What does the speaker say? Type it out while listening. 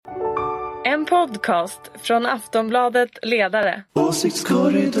En podcast från Aftonbladet Ledare.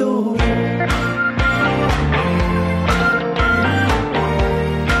 Åsiktskorridor.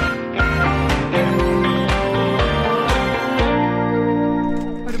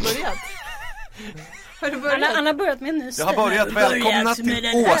 Har du börjat? Han har börjat med en ny stil. Jag har börjat. Välkomna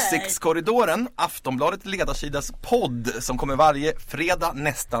till Åsiktskorridoren, Aftonbladet Ledarsidas podd som kommer varje fredag,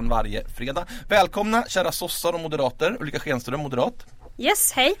 nästan varje fredag. Välkomna kära sossar och moderater. Ulrika Schenström, moderat.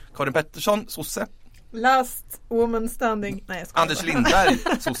 Yes, hej. Karin Pettersson, sosse. Last woman standing. Nej, Anders Lindberg,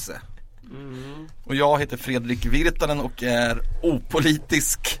 sosse. Och jag heter Fredrik Virtanen och är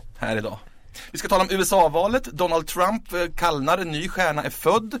opolitisk här idag. Vi ska tala om USA-valet. Donald Trump kallnar, en ny stjärna är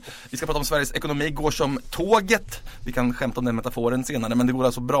född. Vi ska prata om Sveriges ekonomi går som tåget. Vi kan skämta om den metaforen senare, men det går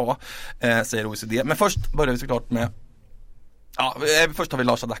alltså bra, säger OECD. Men först börjar vi såklart med... Ja, först har vi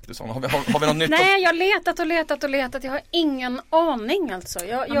Lars Adaktusson. Har vi något nytt? Nej, jag har letat. Jag har ingen aning alltså.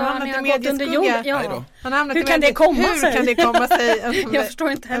 Jag har gått under jord. Ja. Hur kan det komma sig? Jag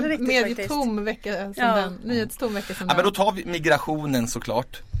förstår inte heller riktigt faktiskt. Medietom vecka som den. Nyhetstom vecka som den. Men då tar vi migrationen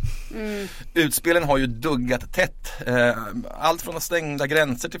såklart. Utspelen har ju duggat tätt. Allt från stängda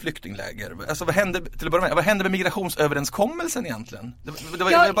gränser till flyktingläger. Alltså vad hände med migrationsöverenskommelsen egentligen?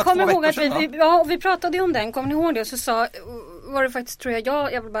 Jag kommer ihåg att vi pratade ju om den. Kommer ni ihåg det? Och så var det faktiskt, tror jag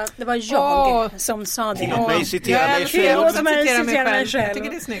det var jag som sa det. Låt mig citera mig själv. Jag tycker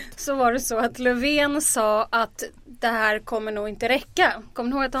det är snyggt. Så var det så att Löfven sa att det här kommer nog inte räcka. Kommer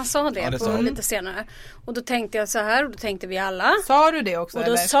ni ihåg att han sa det lite senare? Och då tänkte jag så här, och då tänkte vi alla. Sa du det också? Och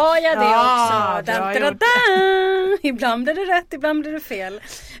då sa jag det också. Ibland blir det rätt, ibland blir det fel.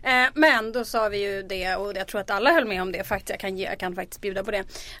 Men då sa vi ju det, och jag tror att alla höll med om det faktiskt. Jag kan faktiskt bjuda på det.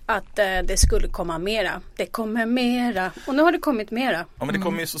 Att det skulle komma mera. Det kommer mera. Och nu har det kommit mera. Ja, men det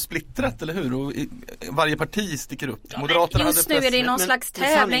kommer ju så splittrat, eller hur? Och varje parti sticker upp. Ja, Moderaterna just nu är det någon slags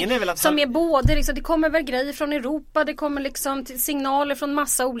tävling som är både, liksom, det kommer väl grejer från Europa, det kommer liksom signaler från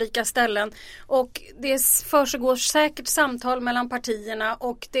massa olika ställen. Och det försiggår säkert samtal mellan partierna,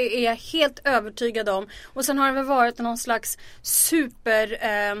 och det är jag helt övertygad om. Och sen har det väl varit någon slags super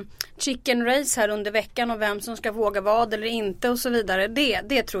chicken race här under veckan, och vem som ska våga vad eller inte och så vidare.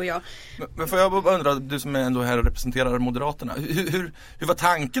 Det tror jag. Men får jag undra, du som är ändå här och representerar Moderaterna, hur var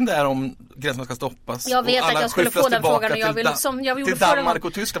tanken där om gränserna ska stoppas? Jag vet att jag skulle få den frågan, och jag vill till Danmark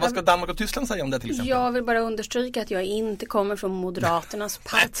och Tyskland. Vad ska Danmark och Tyskland säga om det till exempel? Jag vill bara understryka att jag inte kommer från Moderaternas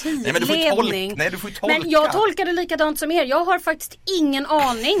partiledning. Nej, men du får ju tolka. Men jag tolkar det likadant som er. Jag har faktiskt ingen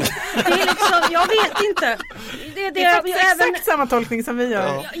aning. Det är liksom, jag vet inte. Det är exakt samma tolkning som vi gör.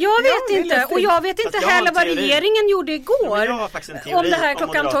 Ja. Jag vet inte. Och jag vet inte heller vad regeringen gjorde igår. Om det här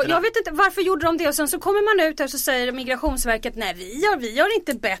klockan 12. Jag vet inte varför gjorde de det. Och sen så kommer man ut här och så säger Migrationsverket, nej vi har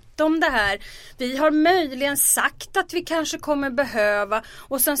inte bett om det här. Vi har möjligen sagt att vi kanske kommer behöva.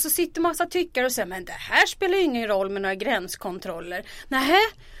 Och sen så sitter massa tyckare och säger, men det här spelar ingen roll med några gränskontroller. Nej.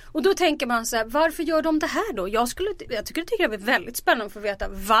 Och då tänker man så här, varför gör de det här då? Jag tycker det är väldigt spännande att få veta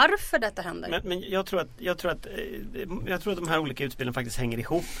varför detta händer. Men jag tror att de här olika utspelen faktiskt hänger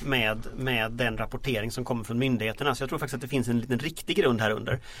ihop med den rapportering som kommer från myndigheterna. Så jag tror faktiskt att det finns en liten riktig grund här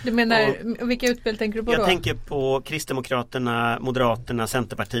under. Du menar, och vilka utspel tänker du på då? Jag tänker på Kristdemokraterna, Moderaterna,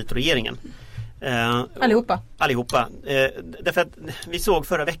 Centerpartiet och regeringen. Allihopa. Därför att vi såg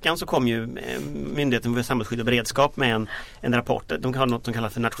förra veckan så kom ju Myndigheten för samhällsskydd och beredskap med en rapport. De har något som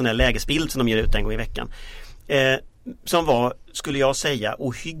kallas för nationell lägesbild som de ger ut en gång i veckan. Som var, skulle jag säga,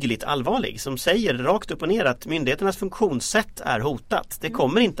 ohyggligt allvarlig. Som säger rakt upp och ner att myndigheternas funktionssätt är hotat. Det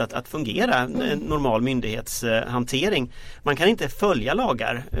kommer inte att fungera en normal myndighetshantering. Man kan inte följa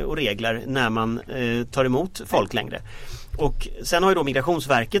lagar och regler när man tar emot folk längre. Och sen har ju då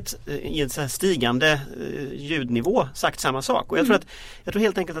Migrationsverket i en så här stigande ljudnivå sagt samma sak. Och jag tror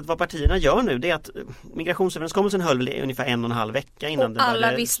helt enkelt att vad partierna gör nu, det är att migrationsöverenskommelsen höll väl i ungefär 1,5 vecka innan den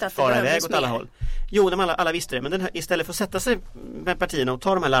började fara iväg åt alla håll. Jo, alla visste det, men istället för att sätta sig med partierna och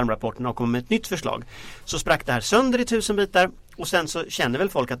ta de här larmrapporterna och komma med ett nytt förslag, så sprack det här sönder i 1000 bitar. Och sen så känner väl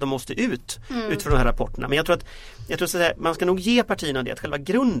folk att de måste ut från de här rapporterna. Men jag tror att man ska nog ge partierna det, att själva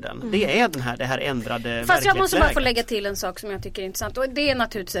grunden, det är det här ändrade verklighetsläget. Fast jag måste bara få lägga till en sak som jag tycker är intressant. Och det är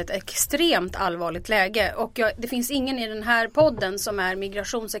naturligtvis ett extremt allvarligt läge. Och det finns ingen i den här podden som är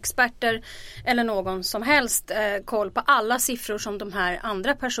migrationsexperter eller någon som helst koll på alla siffror som de här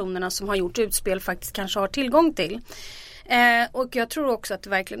andra personerna som har gjort utspel faktiskt kanske har tillgång till. Och jag tror också att det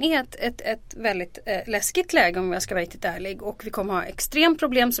verkligen är ett väldigt läskigt läge, om jag ska vara riktigt ärlig. Och vi kommer ha extremt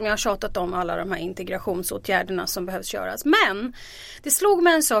problem, som jag har tjatat om, alla de här integrationsåtgärderna som behövs göras. Men det slog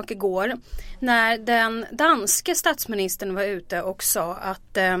mig en sak igår när den danske statsministern var ute och sa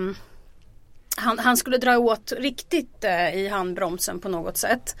att han skulle dra åt riktigt i handbromsen på något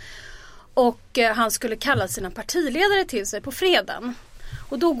sätt. Och han skulle kalla sina partiledare till sig på fredagen.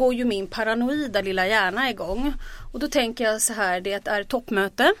 Och då går ju min paranoida lilla hjärna igång. Och då tänker jag så här, det är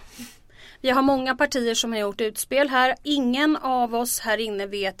toppmöte. Vi har många partier som har gjort utspel här. Ingen av oss här inne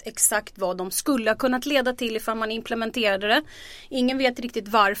vet exakt vad de skulle ha kunnat leda till ifall man implementerade det. Ingen vet riktigt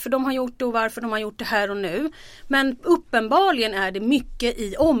varför de har gjort det och varför de har gjort det här och nu. Men uppenbarligen är det mycket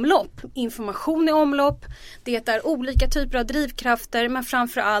i omlopp. Information i omlopp. Det är olika typer av drivkrafter, men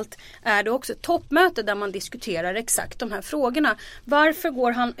framförallt är det också ett toppmöte där man diskuterar exakt de här frågorna. Varför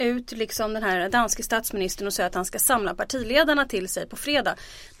går han ut, liksom den här danske statsministern, och säger att han ska samla partiledarna till sig på fredag?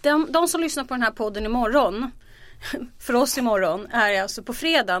 De som lyssnar på den här podden imorgon, för oss imorgon, är alltså på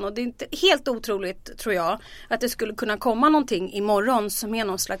fredagen, och det är inte helt otroligt, tror jag, att det skulle kunna komma någonting imorgon som är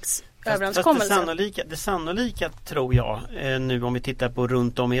någon slags överenskommelse. Fast det sannolika tror jag, nu om vi tittar på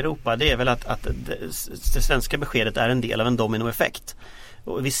runt om i Europa, det är väl att det svenska beskedet är en del av en dominoeffekt.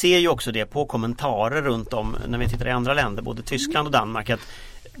 Och vi ser ju också det på kommentarer runt om när vi tittar i andra länder, både Tyskland och Danmark, att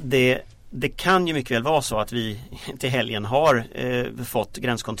det kan ju mycket väl vara så att vi till helgen har fått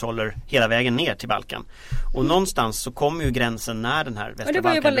gränskontroller hela vägen ner till Balkan. Och någonstans så kommer ju gränsen när den här västra Balkan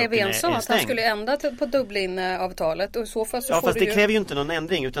är stängd. Det var ju vad Löfven sa, att han skulle ändra på Dublinavtalet. Och i så fall så fast det kräver ju inte någon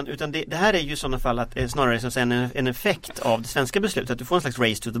ändring, utan det här är ju i sådana fall att, snarare som en effekt av det svenska beslutet. Att du får en slags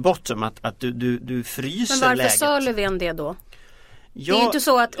race to the bottom, att du fryser läget. Men varför sa Löfven det då? Ja, det är inte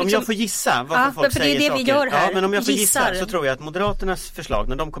så att, om jag får gissa varför folk säger det är det saker. Vi gör här. Ja, men om jag får gissa så tror jag att Moderaternas förslag,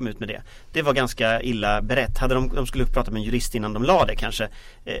 när de kom ut med det var ganska illa berett. Hade de skulle prata med en jurist innan de la det kanske.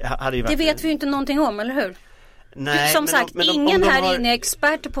 Hade ju varit... Det vet vi ju inte någonting om, eller hur? Nej, som sagt, ingen här inne är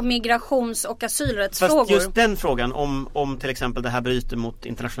expert på migrations- och asylrättsfrågor. Fast just den frågan om till exempel det här bryter mot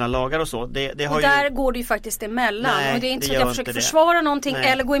internationella lagar och så, det har och där går det ju faktiskt emellan. Nej, och det är inte så att jag försöker försvara någonting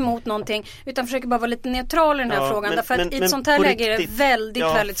eller gå emot någonting, utan försöker bara vara lite neutral i den här frågan. Därför att i ett sånt här läge är det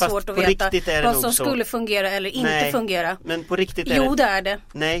väldigt svårt att veta vad som skulle fungera eller inte fungera. Men på riktigt är det är det.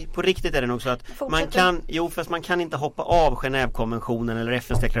 Nej, på riktigt är det nog så att man kan inte hoppa av Genèvekonventionen eller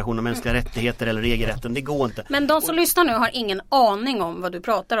FN:s deklaration om mänskliga rättigheter eller EG-rätten. Det går inte. Men de som lyssnar nu har ingen aning om vad du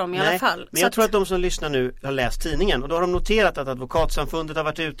pratar om i alla fall. Men jag tror att de som lyssnar nu har läst tidningen, och då har de noterat att Advokatsamfundet har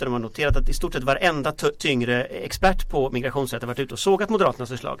varit ute, de har noterat att i stort sett varenda tyngre expert på migrationsrätt har varit ute och sågat Moderaternas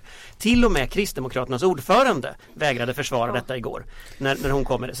förslag. Till och med Kristdemokraternas ordförande vägrade försvara detta igår när hon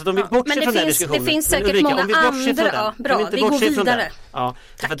kom med det. Så om vi bortser från den diskussionen. Det finns säkert många andra. Bra, vi går vidare. Ja,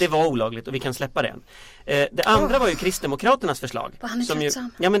 för att det var olagligt och vi kan släppa den. Det andra var ju Kristdemokraternas förslag.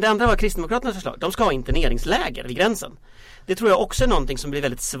 Det andra var Kristdemokraternas förslag. De ska ha interneringsläger vid gränsen. Det tror jag också är någonting som blir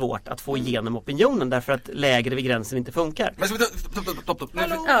väldigt svårt att få igenom opinionen, därför att läger vid gränsen inte funkar. Men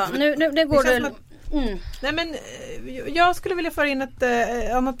nu går det... Nej, men jag skulle vilja föra in ett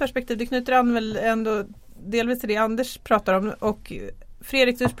annat perspektiv. Det knyter an väl ändå delvis till det Anders pratar om och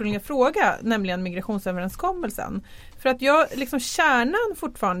Fredriks ursprungliga fråga, nämligen migrationsöverenskommelsen. För att kärnan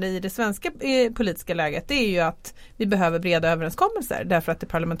fortfarande i det svenska politiska läget, det är ju att vi behöver breda överenskommelser därför att det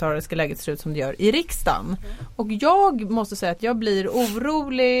parlamentariska läget ser ut som det gör i riksdagen. Och jag måste säga att jag blir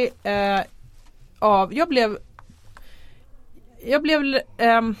orolig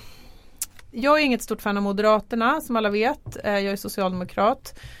jag är inget stort fan av Moderaterna, som alla vet. Jag är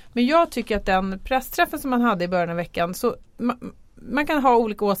socialdemokrat. Men jag tycker att den pressträffen som man hade i början av veckan, så man kan ha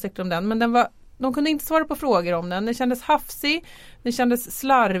olika åsikter om den, men de kunde inte svara på frågor om den. Det kändes hafsig, det kändes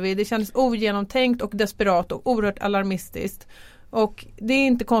slarvig, det kändes ogenomtänkt och desperat och oerhört alarmistiskt. Och det är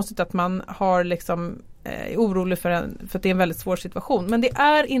inte konstigt att man har är orolig för att det är en väldigt svår situation. Men det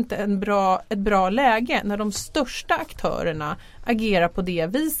är inte ett bra läge när de största aktörerna agerar på det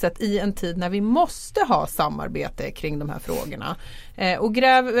viset i en tid när vi måste ha samarbete kring de här frågorna. Och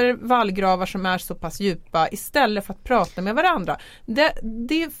gräver vallgravar som är så pass djupa istället för att prata med varandra.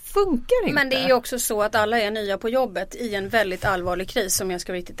 Det funkar inte. Men det är ju också så att alla är nya på jobbet i en väldigt allvarlig kris, om jag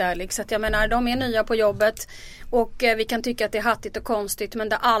ska vara riktigt ärlig. Så att jag menar, de är nya på jobbet och vi kan tycka att det är hattigt och konstigt, men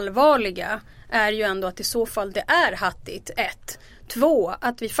det allvarliga är ju ändå att i så fall det är hattigt. 1. 2.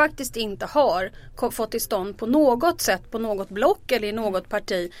 Att vi faktiskt inte har fått till stånd på något sätt, på något block eller i något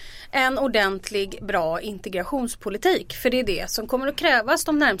parti, en ordentlig, bra integrationspolitik. För det är det som kommer att krävas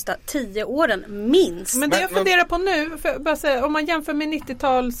de närmsta 10 åren minst. Men det jag funderar på nu, om man jämför med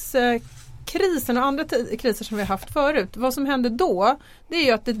 90-tals krisen och andra kriser som vi har haft förut, vad som händer då, det är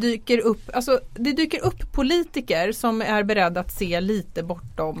ju att det dyker upp politiker som är beredda att se lite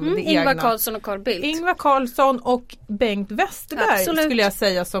bortom det egna. Ingvar Carlsson och Carl Bildt. Ingvar Carlsson och Bengt Westerberg skulle jag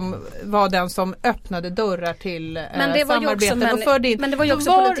säga som var den som öppnade dörrar till samarbeten. Men det var ju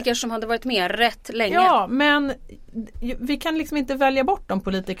också politiker som hade varit med rätt länge. Ja, men vi kan liksom inte välja bort de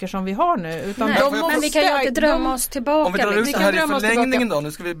politiker som vi har nu. Utan men vi kan ju inte drömma oss tillbaka. Om vi drar ut det här i förlängningen då,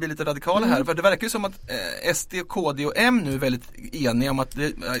 nu ska vi bli lite radikala här. För det verkar ju som att SD, KD och M nu är väldigt eniga om att,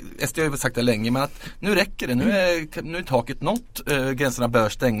 SD har ju sagt det länge, men att nu räcker det. Nu är taket nått, gränserna bör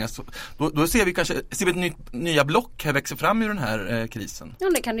stängas. Då ser vi ett nya block här växer fram ur den här krisen. Ja,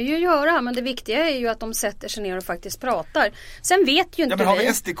 det kan du ju göra, men det viktiga är ju att de sätter sig ner och faktiskt pratar. Sen vet ju inte men har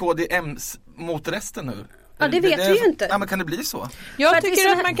vi SD, KD, M mot resten nu? Ja, det vet vi ju inte. Ja, men kan det bli så? Jag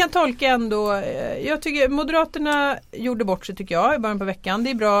tycker att man kan tolka ändå. Jag tycker Moderaterna gjorde bort sig, tycker jag, i början på veckan. Det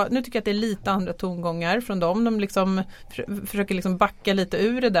är bra. Nu tycker jag att det är lite andra tongångar från dem. De liksom försöker liksom backa lite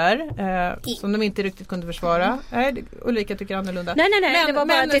ur det där som de inte riktigt kunde försvara. Nej, Ulrika tycker annorlunda. Nej. Det var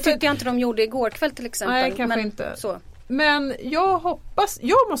bara att det tyckte jag inte de gjorde igår kväll till exempel. Nej, kanske inte. Så. Men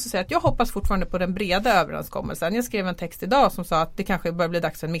jag måste säga att jag hoppas fortfarande på den breda överenskommelsen. Jag skrev en text idag som sa att det kanske börjar bli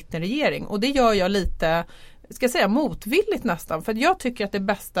dags för en mittenregering. Och det gör jag lite, ska jag säga, motvilligt nästan. För jag tycker att det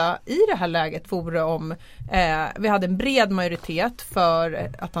bästa i det här läget vore om vi hade en bred majoritet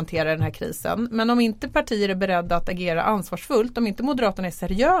för att hantera den här krisen. Men om inte partier är beredda att agera ansvarsfullt, om inte Moderaterna är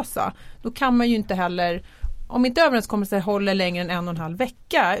seriösa, då kan man ju inte heller... Om inte överenskommelser håller längre än 1,5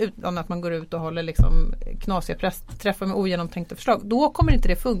 vecka utan att man går ut och håller liksom knasiga pressträffar med ogenomtänkta förslag, då kommer inte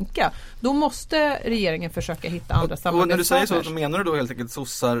det funka. Då måste regeringen försöka hitta andra samarbetspartner. Och när du säger så menar du då helt enkelt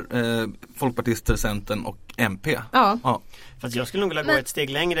sossar, folkpartister, Centern och MP? Ja. Fast jag skulle nog vilja gå ett steg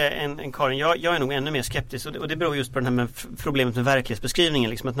längre än Karin. Jag är nog ännu mer skeptisk och det beror just på det här med problemet med verklighetsbeskrivningen.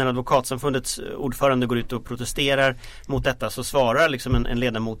 Liksom att när Advokatsamfundets ordförande går ut och protesterar mot detta så svarar liksom en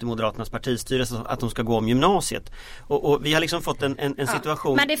ledamot i Moderaternas partistyrelse att de ska gå om gymnasiet. Och vi har liksom fått en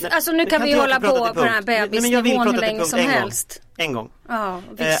situation... Men alltså nu kan vi hålla på den här bebisnivån hur länge som helst. En gång. Ja,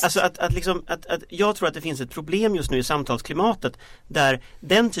 alltså att jag tror att det finns ett problem just nu i samtalsklimatet där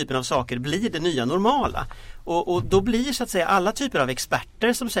den typen av saker blir det nya normala. Och då blir så att säga alla typer av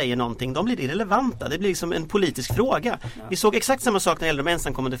experter som säger någonting, de blir irrelevanta. Det blir liksom en politisk fråga. Ja. Vi såg exakt samma sak när det gäller de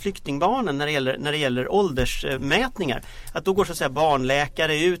ensamkommande flyktingbarnen när det gäller åldersmätningar. Att då går så att säga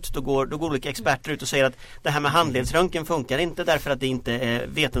barnläkare ut, då går olika experter ut och säger att det här med handledsröntgen funkar inte därför att det inte är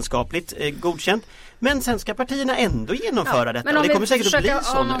vetenskapligt godkänt. Men sen ska partierna ändå genomföra detta. Men om det kommer säkert vi att bli försöker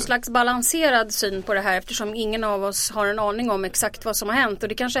så ha nu. någon slags balanserad syn på det här eftersom ingen av oss har en aning om exakt vad som har hänt. Och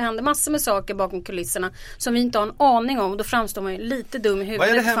det kanske händer massor med saker bakom kulisserna som vi inte har en aning om. Och då framstår man ju lite dum i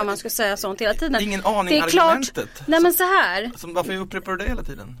huvudet för man ska säga sånt hela tiden. Ingen aning, det är argumentet. Klart, nej men så här. Varför upprepar du det hela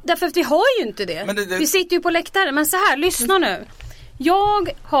tiden? Därför att vi har ju inte det. Vi sitter ju på läktaren. Men så här, lyssna nu. Jag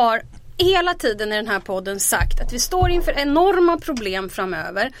har hela tiden i den här podden sagt att vi står inför enorma problem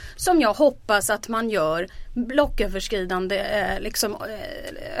framöver som jag hoppas att man gör blocköverskridande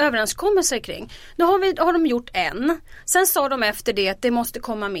överenskommelser kring. Nu har de gjort en. Sen sa de efter det att det måste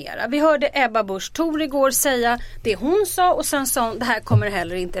komma mera. Vi hörde Ebba Busch Thor igår säga det hon sa och sen sa hon det här kommer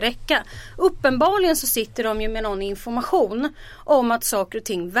heller inte räcka. Uppenbarligen så sitter de ju med någon information om att saker och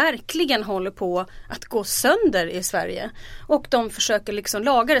ting verkligen håller på att gå sönder i Sverige. Och de försöker liksom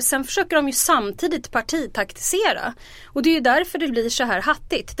laga det. Sen försöker de ju samtidigt partitaktisera. Och det är ju därför det blir så här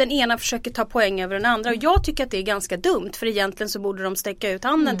hattigt. Den ena försöker ta poäng över den andra. Och jag tycker att det är ganska dumt. För egentligen så borde de sträcka ut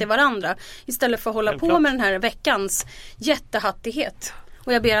handen till varandra. Istället för att hålla på med den här veckans jättehattighet.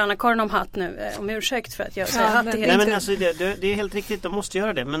 Och jag ber Anna-Karin om hatt nu, om ursäkt för att jag säger hattighet. Nej, men alltså, det är helt riktigt, de måste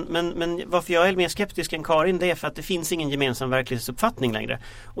göra det. Men varför jag är mer skeptisk än Karin, det är för att det finns ingen gemensam verklighetsuppfattning längre.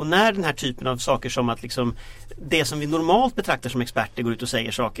 Och när den här typen av saker som att liksom, det som vi normalt betraktar som experter går ut och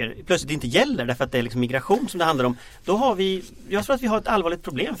säger saker plötsligt inte gäller därför att det är liksom migration som det handlar om, då har jag tror att vi har ett allvarligt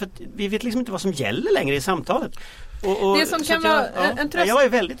problem för att vi vet liksom inte vad som gäller längre i samtalet. Det som kan vara en tröst... Jag är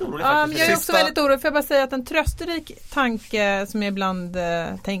väldigt orolig faktiskt. Jag är också väldigt orolig, för jag bara säga att en trösterik tanke som jag ibland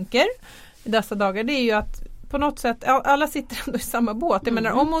tänker i dessa dagar, det är ju att på något sätt, alla sitter ändå i samma båt. Jag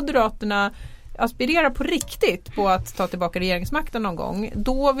menar, om Moderaterna aspirerar på riktigt på att ta tillbaka regeringsmakten någon gång,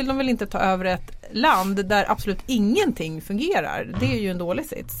 då vill de väl inte ta över ett land där absolut ingenting fungerar. Det är ju en dålig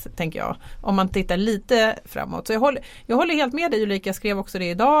sits, tänker jag, om man tittar lite framåt. Så jag håller helt med dig, Ulrika, skrev också det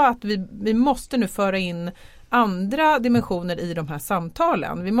idag, att vi måste nu föra in andra dimensioner i de här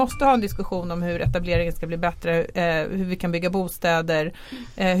samtalen. Vi måste ha en diskussion om hur etableringen ska bli bättre, hur vi kan bygga bostäder,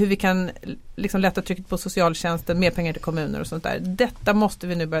 hur vi kan liksom lätta trycket på socialtjänsten, mer pengar till kommuner och sånt där. Detta måste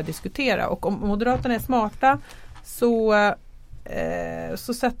vi nu börja diskutera, och om Moderaterna är smarta så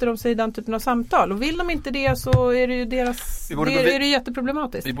så sätter de sig i den typen av samtal. Och vill de inte det så är det ju deras är det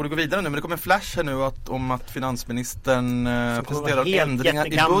jätteproblematigt. Vi borde gå vidare nu, men det kommer en flash här nu om att finansministern presenterar ändringar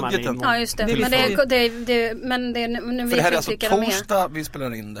i budgeten. Ja, just det. Men nu för det här är alltså torsdag vi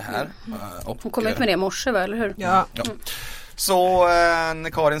spelar in det här. Hon kom ut med det i morse, eller hur? Ja. Så när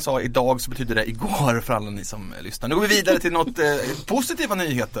Karin sa idag så betyder det igår för alla ni som lyssnar. Nu går vi vidare till något positiva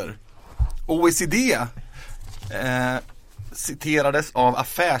nyheter. OECD citerades av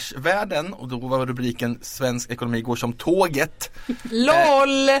Affärsvärlden och då var rubriken Svensk ekonomi går som tåget.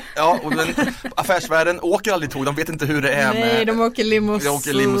 LOL! Ja, och Affärsvärlden åker aldrig tåg, de vet inte hur det är. Nej, de åker limousin. De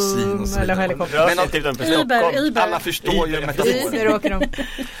åker limousin och så eller helikopter. Men alla förstår ju metaforen.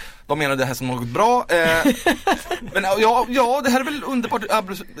 De menar det här som något bra. Men ja, det här är väl underbart.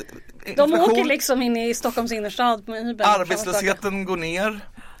 De åker liksom in i Stockholms innerstad med Uber. Arbetslösheten går ner.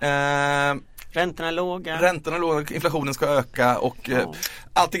 Räntorna är låga, inflationen ska öka och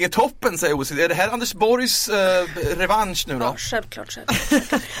allting är toppen, säger OECD. Är det här Anders Borgs revansch nu då? Ja, självklart.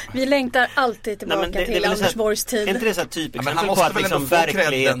 Vi längtar alltid tillbaka till Anders Borgs tid. Är inte det så här typexempel på att liksom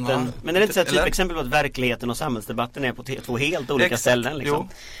verkligheten, men är det inte så här typexempel på att verkligheten och samhällsdebatten är på två helt olika ställen liksom?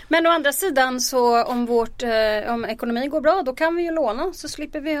 Men å andra sidan så om ekonomin går bra, då kan vi ju låna, så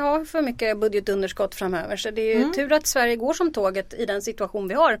slipper vi ha för mycket budgetunderskott framöver. Så det är ju tur att Sverige går som tåget i den situation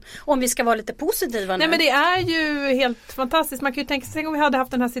vi har, om vi ska vara lite positiva nu. Nej, men det är ju helt fantastiskt. Man kan ju tänka sig om vi hade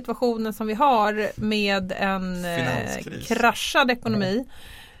haft den här situationen som vi har med en kraschad ekonomi.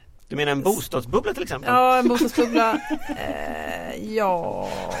 Du menar en bostadsbubbla till exempel? Ja, en bostadsbubbla. Ja.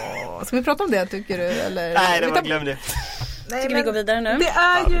 Ska vi prata om det, tycker du? Eller? Nej, det var glöm det. Nej, ska vi gå vidare nu? Det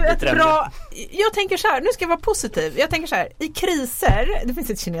är ju ett bra... Jag tänker så här, nu ska jag vara positiv. Jag tänker så här, i kriser... Det finns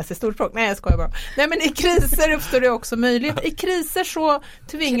ett kinesiskt ordspråk. Nej, jag skojar bara. Nej, men i kriser uppstår det också möjlighet. I kriser så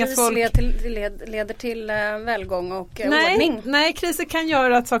tvingas folk... leder till välgång och ordning. Nej, kriser kan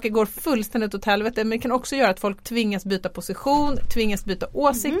göra att saker går fullständigt åt helvete. Men det kan också göra att folk tvingas byta position, tvingas byta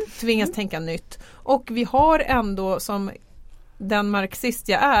åsikt, tvingas tänka nytt. Och vi har ändå som... Den marxist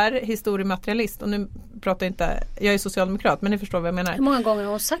jag är, historiematerialist, och nu pratar jag inte, jag är socialdemokrat, men ni förstår vad jag menar. Hur många gånger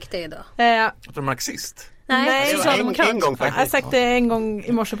har hon sagt det idag? Att du är marxist? Nej, socialdemokrat. En gång faktiskt. Jag har sagt det en gång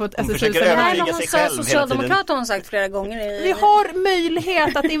i morse på ett SSU. Nej, men hon sa socialdemokrat har hon sagt flera gånger. Vi har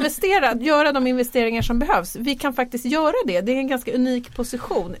möjlighet att investera, göra de investeringar som behövs. Vi kan faktiskt göra det. Det är en ganska unik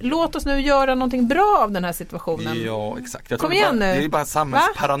position. Låt oss nu göra någonting bra av den här situationen. Ja, exakt. Kom igen nu. Det är ju bara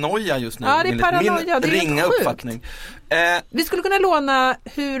samhällsparanoia just nu. Ja, det är paranoia. Min ringa uppfattning. Vi skulle kunna låna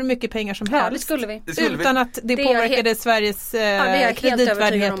hur mycket pengar som helst. Ja, det skulle vi. Utan att det påverkade Sveriges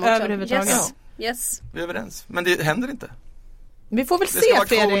kreditvärdighet överhuvudtaget. Yes. Vi är överens. Men det händer inte. Vi får väl det se, ska vara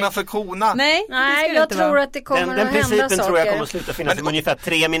Fredrik. Krona för krona. Nej, jag tror att det kommer att hända saker. Den principen tror jag kommer att sluta finnas om ungefär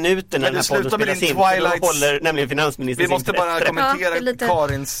 3 minuter när den här podden spelas in. Då håller nämligen finansministern. Vi måste bara kommentera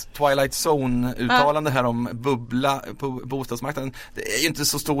Karins Twilight Zone-uttalande här om bubbla på bostadsmarknaden. Det är ju inte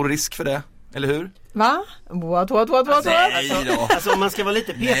så stor risk för det. Eller hur? Va? Alltså om man ska vara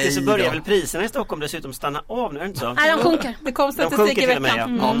lite petig så börjar väl priserna i Stockholm dessutom stanna av nu, är det inte så? Nej, de sjunker. Det kom statistik i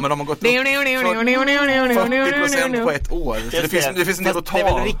veckan. Ja, men de har gått upp 40% på ett år. Så det finns en del att ta. Det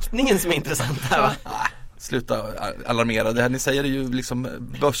är väl riktningen som är intressant här, va? Sluta alarmera. Det här ni säger är ju liksom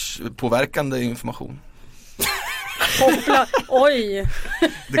börspåverkande information. Hoppla. Oj.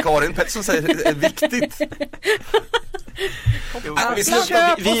 Det Karin Pettersson säger är viktigt.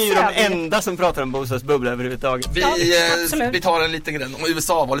 Vi är ju de enda som pratar om bostadsbubbla överhuvudtaget. Vi tar en liten grej om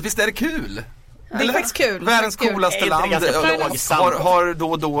USA-valet. Visst är det kul? Det är faktiskt kul. Världens coolaste land har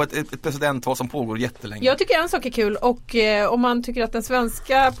då och då ett presidentval som pågår jättelänge. Jag tycker en sak är kul, och om man tycker att den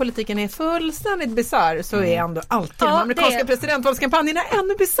svenska politiken är fullständigt bizarr så är ändå alltid den amerikanska presidentvalskampanjen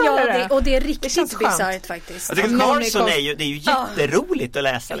ännu bizarrare. Ja, och det är riktigt bizarrt faktiskt. Jag tycker Carlson det är ju jätteroligt att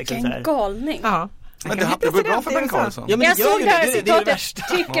läsa. Vilken galning. Ja. Men det går bra för Ben Carlson. Ja, men jag såg det här citatet.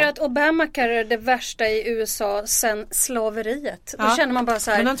 Tycker att Obamacare är det värsta i USA sen slaveriet. Då känner man bara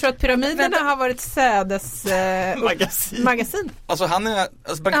så här. Men han tror att pyramiderna har varit magasin. Alltså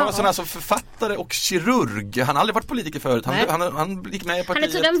Ben Carlson är alltså författare och kirurg. Han har aldrig varit politiker förut. Han gick med i partiet. Han är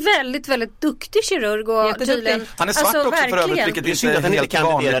tydligen väldigt, väldigt duktig kirurg. Och tydligen, han är svart också för övrigt, vilket inte är helt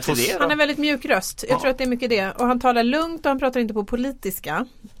vanligt. Han har väldigt mjuk röst. Jag tror att det är mycket det. Och han talar lugnt och han pratar inte på politiska.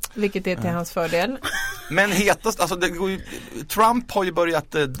 Vilket är till hans fördel. Men hetast, alltså Trump har ju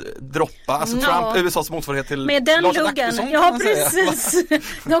börjat droppa. Alltså Trump, USAs motsvarighet till med den luggen. Ja, precis.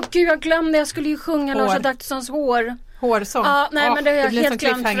 Gud, jag glömde, jag skulle ju sjunga Lars Adaktussons hår. Hårsång. Ja, nej men det har jag blir helt som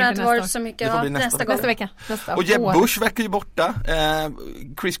glömt för cliffhanger att till det varit nästa så mycket. Det får bli Nästa gång. Nästa vecka. Nästa Och Jeb år. Bush verkar ju borta.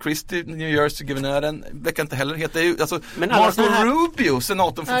 Chris Christie, New Jersey-guvernören, verkar inte heller heta. Alltså, Men alla Marco såna här- Rubio,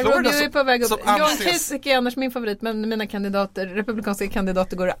 senatorn från Florida. Rubio är på väg upp. som John anses- Kasich är annars min favorit, men mina republikanska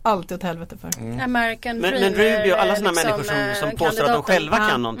kandidater går det alltid åt helvete för. American Men Dream, Rubio, alla sådana liksom, människor som påstår att de kandidaten. själva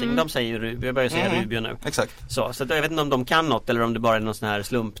kan någonting, de säger ju Rubio. Jag börjar säga Rubio nu. Exakt. Så att jag vet inte om de kan något eller om det bara är någon sån här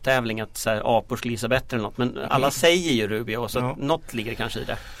slumptävling att så här, apor skulle gissa bättre eller något. Men alla säger ju Rubio, så att något ligger kanske i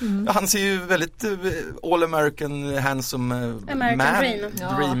det. Ja, han ser ju väldigt all American handsome American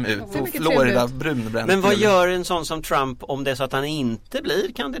man Dream. ut. ser Och mycket Florida, trevligt. brunbränd. Men vad gör en sån som Trump om det är så att han inte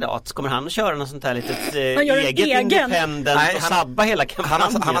blir kandidat? Kommer han att köra något sånt här litet Han gör en eget egen. independent Nej, och han- sabba hela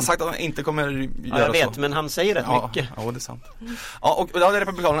kampanjen? Han har sagt att han inte kommer göra Ja, jag vet, så. men han säger rätt mycket. Ja, det är sant. Ja, och det är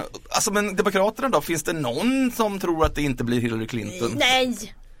Republikanerna. Alltså, men Demokraterna då, finns det någon som tror att det inte blir Hillary Clinton?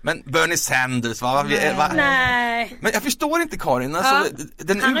 Nej. Men Bernie Sanders, va? Nej. Men jag förstår inte, Karin, alltså,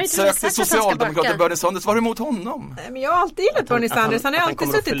 den Han har ju till och med utsökte sagt att han ska socialdemokraten backa. Bernie Sanders, var du emot honom? Nej, men jag har alltid gillat Bernie Sanders. Han har att han alltid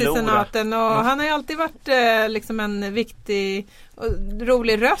kommer att suttit i förlora. senaten och han har ju alltid varit liksom en viktig och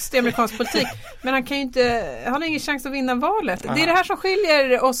rolig röst i amerikansk politik. Men han kan ju inte, han har ingen chans att vinna valet. Det är det här som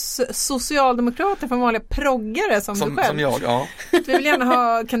skiljer oss socialdemokrater från vanliga proggare som du själv. Som jag, ja. Vi vill gärna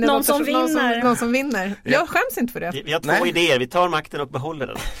ha kandidater Någon som vinner. Någon som vinner. Jag skäms inte för det. Vi har två Nej. idéer, vi tar makten och behåller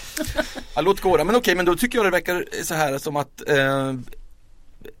den. Ja, låt gå då. Men okej, men då tycker jag det verkar så här som att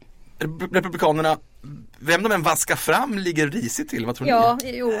Republikanerna, vem de än vaskar fram, ligger risigt till. Vad tror Ja,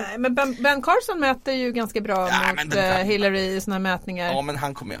 ni? jo. Men Ben Carson mäter ju ganska bra Ja, men mot den kan- Hillary i såna här mätningar. Ja, men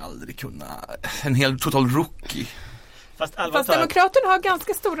han kommer ju aldrig kunna. En hel total rookie. Fast Fast Demokraterna har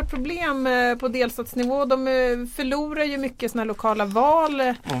ganska stora problem på delstatsnivå. De förlorar ju mycket såna här lokala val.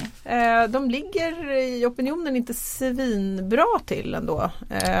 De ligger i opinionen inte svinbra till ändå.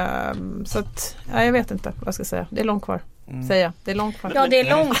 Så att, ja, jag vet inte vad jag ska säga. Det är långt kvar. Säga. Det är långt kvar. Ja, det är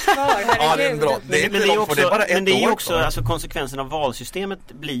långt kvar. Ja, det är Herregud. bra. Det är Men inte långt kvar, det är bara ett men det är ju år också kvar. alltså, konsekvensen av valsystemet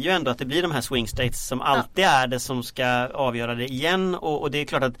blir ju ändå att det blir de här swing states som alltid är det som ska avgöra det igen, och det är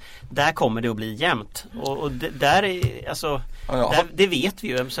klart att där kommer det att bli jämnt, och där är alltså där, det vet vi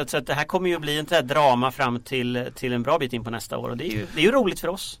ju, så att det här kommer ju att bli ett drama fram till en bra bit in på nästa år, och det är ju roligt för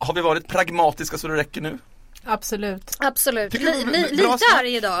oss. Har vi varit pragmatiska så det räcker nu? Absolut. Absolut. Tycker du- bra Lite snack?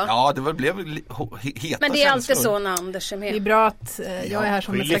 arg idag. Ja, det blev heta Men det är alltid känslor. så när Anders är Det är med. bra att jag är här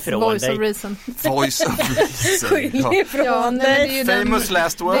som en skyll slags ifrån voice dig. of reason. Voice of reason. Skyll ifrån Ja, nej, men det är ju den, Famous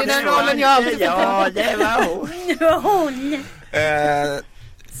last det word. är den rollen jag alltid Ja, det var hon. hon.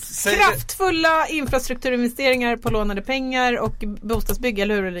 Kraftfulla infrastrukturinvesteringar på lånade pengar och bostadsbygge,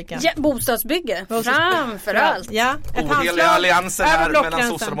 eller hur Ulrika? Ja, bostadsbygge. Framför allt. Ja, ett Oheliga handslag allianser över här mellan blockgränsen.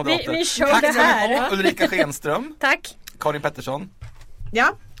 sossar och moderater. Vi kör Tack det ska ni här. ha, Ulrika Schenström, Tack. Karin Pettersson,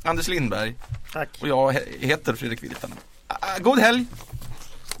 Ja. Anders Lindberg. Tack. Och jag heter Fredrik Virtanen. God helg!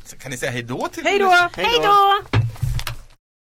 Så kan ni säga hej då till Hej då! Hej då.